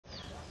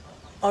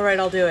All right,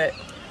 I'll do it.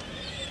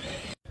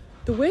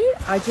 The way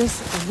I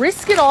just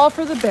risk it all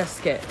for the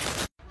biscuit.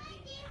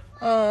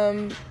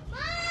 In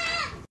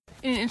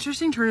an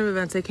interesting turn of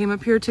events, I came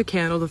up here to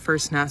candle the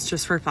first nest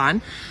just for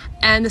fun,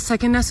 and the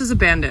second nest is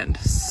abandoned.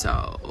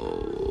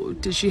 So,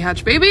 did she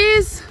hatch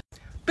babies?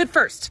 But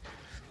first,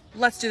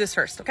 let's do this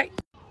first, okay?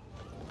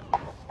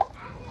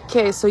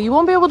 Okay, so you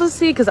won't be able to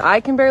see because I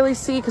can barely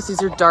see because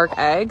these are dark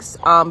eggs,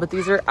 but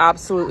these are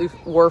absolutely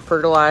were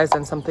fertilized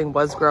and something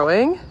was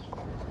growing.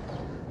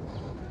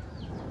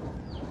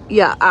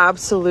 Yeah,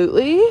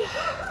 absolutely.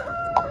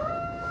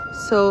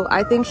 So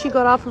I think she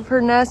got off of her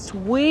nest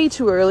way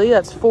too early.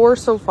 That's 4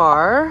 so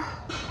far.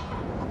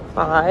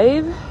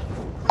 5,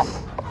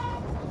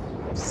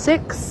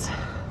 6,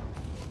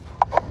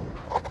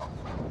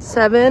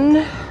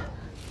 7,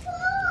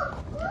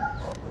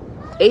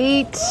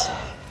 8,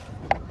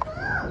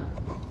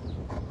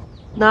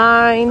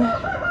 9,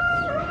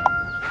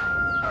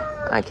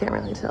 I can't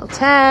really tell,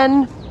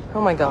 10.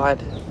 Oh my God.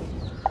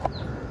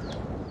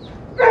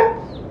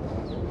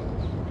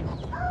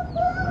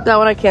 That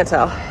one I can't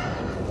tell.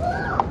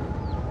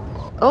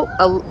 Oh,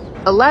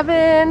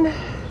 11,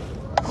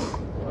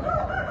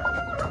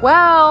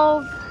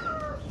 12,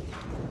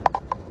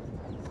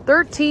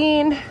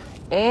 13,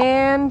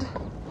 and,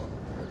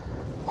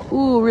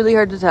 ooh, really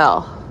hard to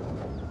tell,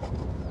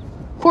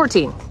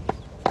 14.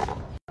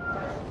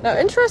 Now,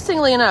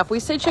 interestingly enough, we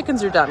say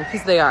chickens are done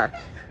because they are,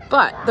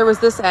 but there was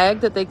this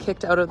egg that they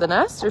kicked out of the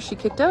nest, or she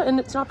kicked out, and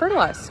it's not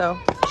fertilized, so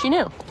she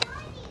knew.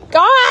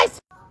 Guys!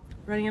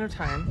 Running out of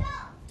time.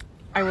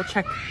 I will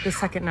check the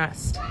second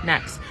nest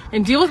next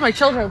and deal with my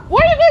children.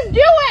 What are you guys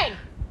doing?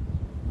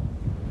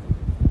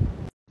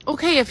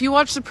 Okay, if you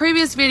watched the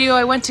previous video,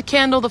 I went to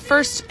candle the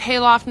first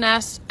hayloft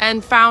nest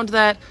and found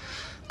that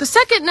the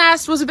second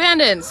nest was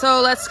abandoned.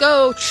 So let's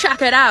go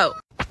check it out.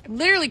 I'm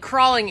literally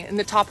crawling in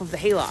the top of the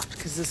hayloft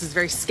because this is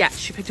very sketch.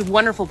 She picked a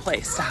wonderful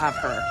place to have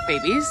her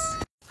babies.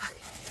 Okay.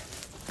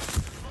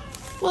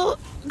 Well,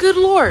 good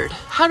Lord.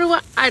 How do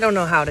I don't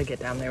know how to get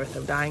down there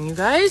without dying, you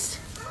guys.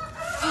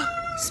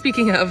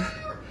 Speaking of,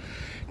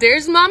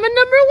 there's mama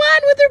number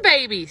 1 with her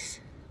babies.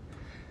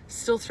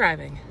 Still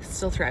thriving,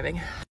 still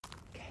thriving.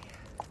 Okay.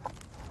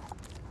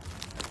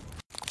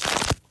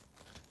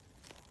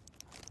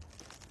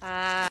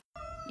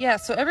 Yeah,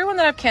 so everyone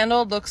that I've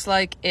candled looks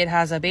like it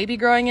has a baby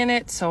growing in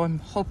it. So I'm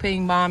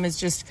hoping mom is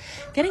just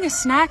getting a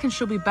snack and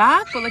she'll be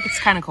back, but like it's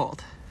kind of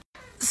cold.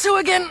 So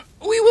again,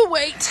 we will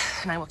wait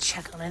and I will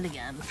check on it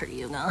again for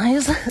you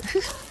guys.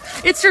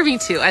 It's for me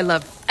too. I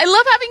love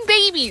having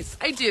babies.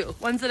 I do.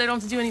 Ones that I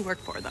don't have to do any work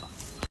for though.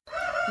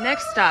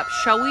 Next up,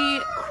 shall we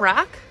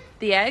crack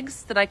the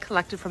eggs that I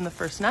collected from the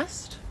first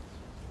nest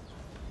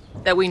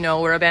that we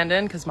know were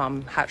abandoned because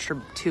mom hatched her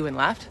 2 and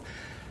left?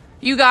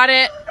 You got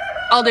it.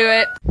 I'll do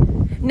it.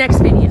 Next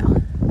video.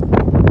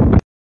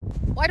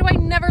 Why do I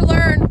never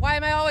learn? Why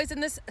am I always in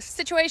this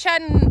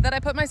situation that I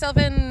put myself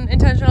in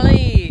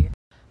intentionally?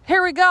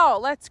 Here we go.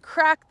 Let's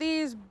crack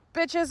these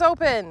bitches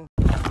open.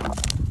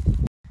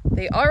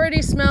 They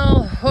already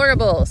smell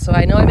horrible, so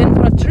I know I'm in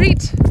for a treat.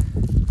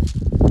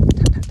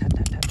 Tap, tap, tap,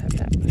 tap, tap,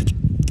 tap.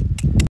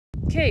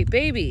 Okay,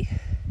 baby.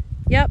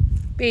 Yep,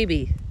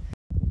 baby.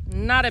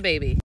 Not a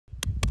baby.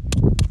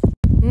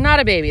 Not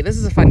a baby. This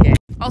is a fun game.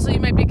 Also, you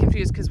might be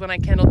confused because when I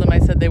candled them, I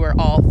said they were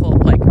all full,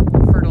 like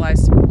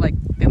fertilized, like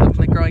they looked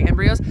like growing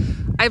embryos.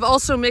 I've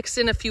also mixed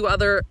in a few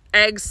other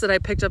eggs that I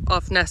picked up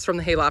off nests from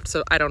the hayloft,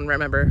 so I don't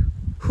remember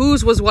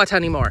whose was what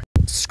anymore.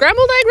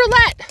 Scrambled egg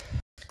roulette.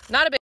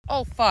 Not a baby.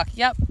 Oh, fuck.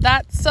 Yep,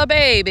 that's a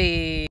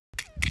baby.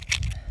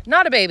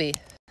 Not a baby.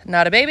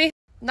 Not a baby.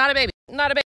 Not a baby. Not a baby.